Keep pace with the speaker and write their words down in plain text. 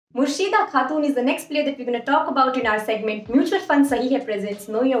Murshida Khatun is the next player that we're going to talk about in our segment Mutual Fund Sahi Hai presents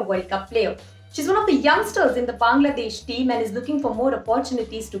Know Your World Cup player. She's one of the youngsters in the Bangladesh team and is looking for more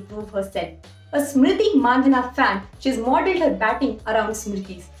opportunities to prove herself. A Smriti Mandhana fan, she's modeled her batting around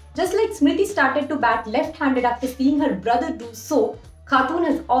Smriti's. Just like Smriti started to bat left-handed after seeing her brother do so, Khatun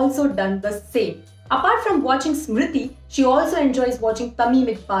has also done the same. Apart from watching Smriti, she also enjoys watching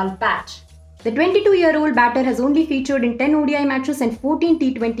Tamim Iqbal bat. The 22-year-old batter has only featured in 10 ODI matches and 14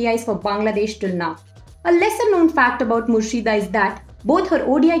 T20Is for Bangladesh till now. A lesser-known fact about Murshida is that both her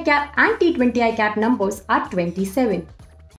ODI cap and T20I cap numbers are 27.